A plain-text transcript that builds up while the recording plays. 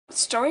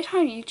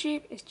Storytime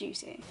YouTube is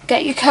juicy.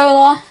 Get your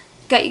cola,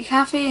 get your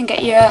coffee, and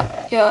get your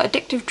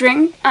addictive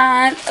drink,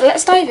 and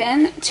let's dive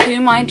in to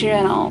my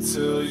journal.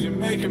 Till you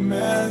make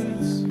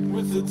amends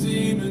with the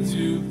demons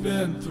you've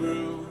been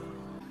through.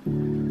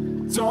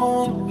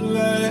 Don't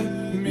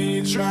let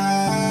me drown.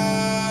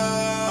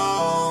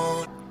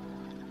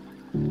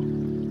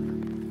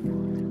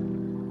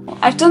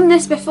 I've done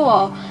this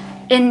before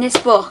in this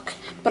book,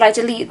 but I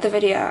deleted the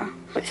video.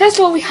 First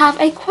of all, we have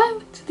a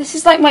quote. This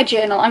is like my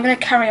journal. I'm going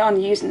to carry on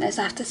using this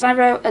after. So I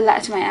wrote a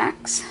letter to my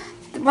ex.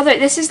 Whether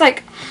this is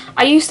like,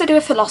 I used to do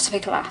a philosophy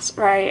class,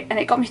 right? And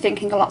it got me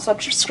thinking a lot, so I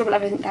just scribbled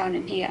everything down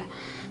in here.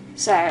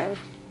 So,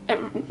 I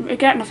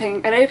regret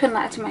nothing. An open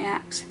letter to my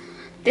ex.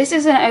 This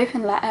is an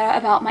open letter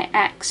about my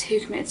ex who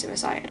committed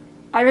suicide.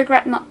 I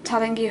regret not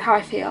telling you how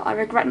I feel. I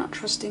regret not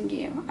trusting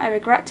you. I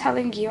regret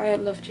telling you I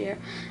loved you.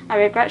 I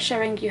regret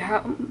showing you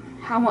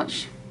how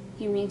much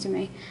you mean to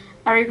me.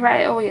 I regret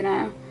it all, you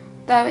know.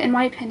 Though, in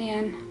my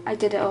opinion, I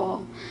did it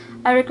all.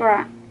 I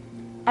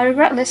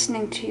regret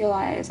listening to your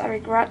lies. I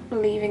regret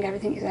believing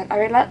everything you said. I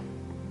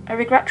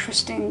regret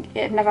trusting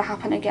it'd never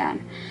happen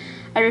again.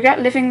 I regret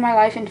living my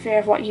life in fear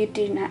of what you'd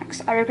do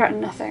next. I regret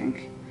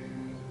nothing.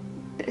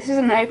 This is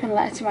an open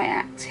letter to my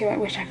ex, who I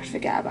wish I could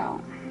forget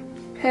about.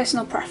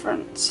 Personal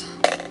preference.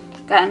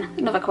 Again,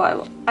 another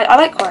quote. I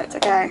like quotes,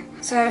 okay.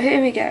 So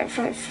here we go.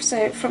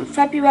 So from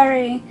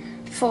February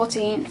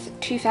 14th,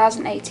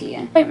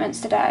 2018.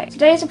 Appointments today.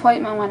 Today's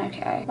appointment went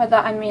okay. By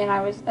that I mean I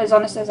was as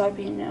honest as I've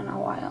been in a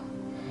while.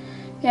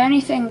 The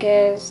only thing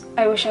is,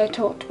 I wish I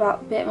talked a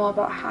bit more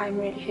about how I'm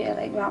really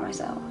feeling about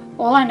myself.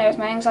 All I know is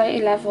my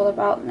anxiety level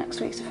about next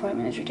week's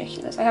appointment is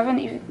ridiculous. I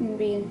haven't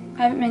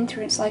been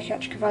through a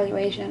psychiatric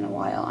evaluation in a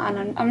while,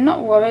 and I'm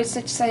not worried,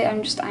 so to say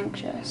I'm just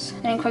anxious.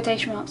 And in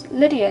quotation marks,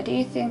 Lydia, do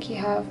you think you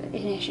have an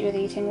issue with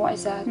eating? What I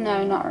said?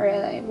 No, not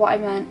really. What I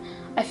meant,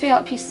 I feel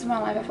like pieces of my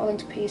life are falling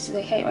to pieces.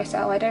 I hate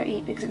myself. I don't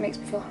eat because it makes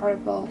me feel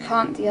horrible. I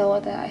can't deal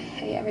with it. I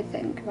hate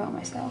everything about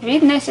myself.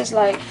 Reading this is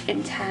like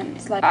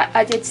intense. Like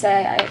I did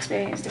say I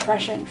experienced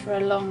depression for a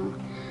long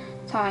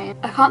time.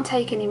 I can't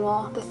take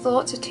anymore. The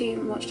thoughts are too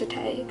much to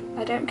take.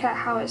 I don't care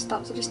how it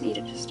stops. I just need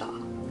it to stop.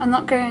 I'm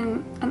not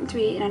going to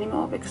be eating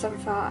anymore because I'm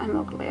fat, I'm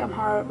ugly, I'm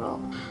horrible.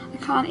 I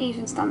can't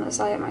even stand the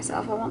sight of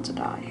myself. I want to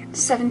die.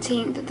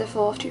 17th of the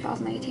 4th,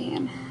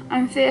 2018.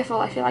 I'm fearful.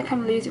 I feel like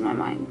I'm losing my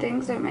mind.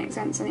 Things don't make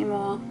sense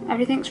anymore.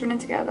 Everything's running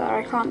together.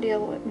 I can't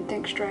deal with it and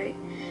think straight.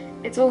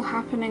 It's all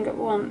happening at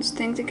once.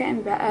 Things are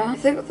getting better. I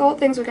thought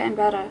things were getting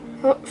better.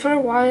 For a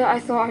while I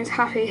thought I was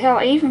happy. Hell,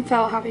 I even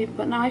felt happy,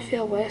 but now I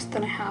feel worse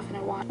than I have in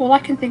a while. All I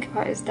can think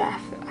about is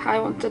death. How I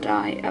want to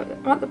die.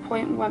 At the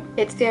point where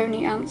it's the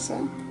only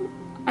answer.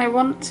 I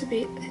want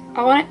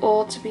it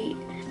all to be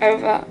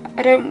over.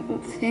 I don't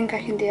think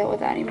I can deal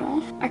with it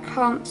anymore. I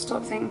can't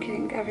stop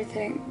thinking.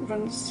 Everything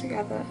runs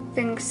together.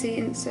 Things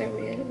seem so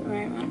weird at the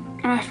moment.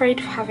 I'm afraid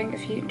of having a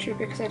future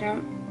because I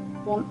don't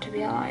want to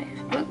be alive.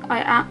 But I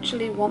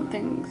actually want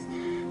things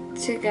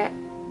to get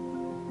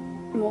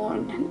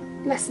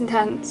less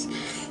intense,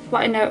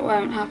 but I know it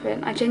won't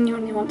happen. I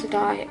genuinely want to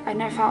die. I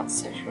never felt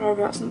so sure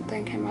about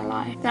something in my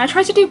life. Then I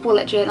tried to do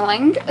bullet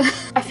journaling.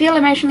 I feel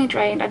emotionally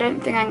drained. I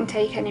don't think I can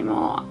take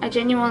anymore. I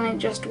genuinely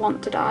just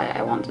want to die.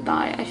 I want to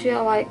die. I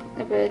feel like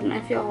a burden. I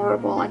feel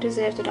horrible. I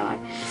deserve to die.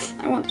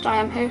 I want to die.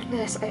 I'm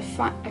hopeless. I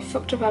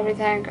fucked up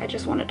everything. I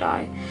just want to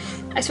die.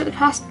 I spent the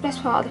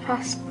best part of the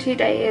past 2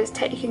 days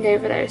taking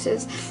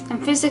overdoses,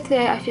 and physically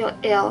I feel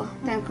ill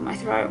down my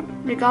throat.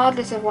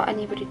 Regardless of what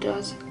anybody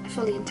does, I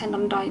fully intend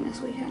on dying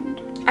this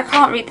weekend. I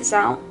can't read this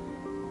out.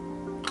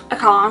 I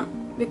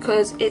can't,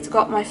 because it's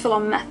got my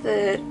full-on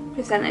method,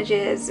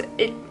 percentages.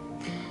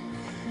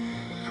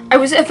 I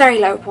was at a very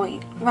low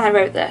point when I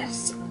wrote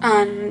this,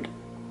 and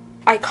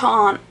I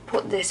can't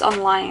put this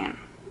online.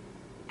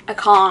 I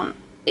can't.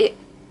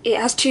 It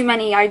has too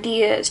many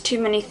ideas, too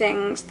many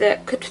things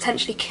that could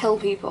potentially kill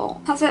people.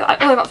 That's it, all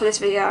I got for this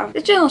video.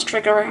 The journal's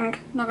triggering,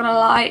 not gonna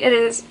lie,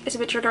 it's a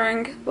bit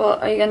triggering, but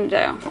what are you gonna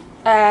do?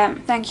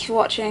 Thank you for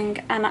watching,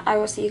 and I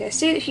will see you guys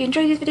soon. If you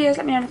enjoyed these videos,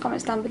 let me know in the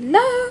comments down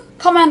below.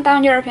 Comment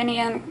down your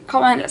opinion,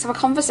 comment, let's have a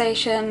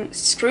conversation.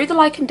 Screw the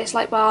like and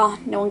dislike bar,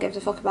 no one gives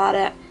a fuck about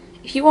it.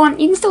 If you want,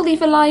 you can still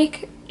leave a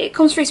like. It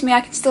comes through to me, I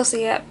can still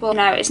see it, but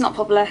no, it's not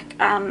public,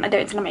 and I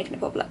don't intend on making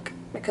it public,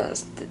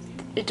 because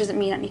it doesn't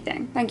mean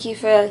anything. Thank you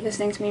for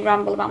listening to me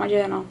ramble about my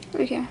journal.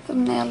 Okay,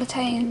 thumbnail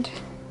attained.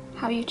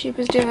 How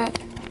YouTubers do it.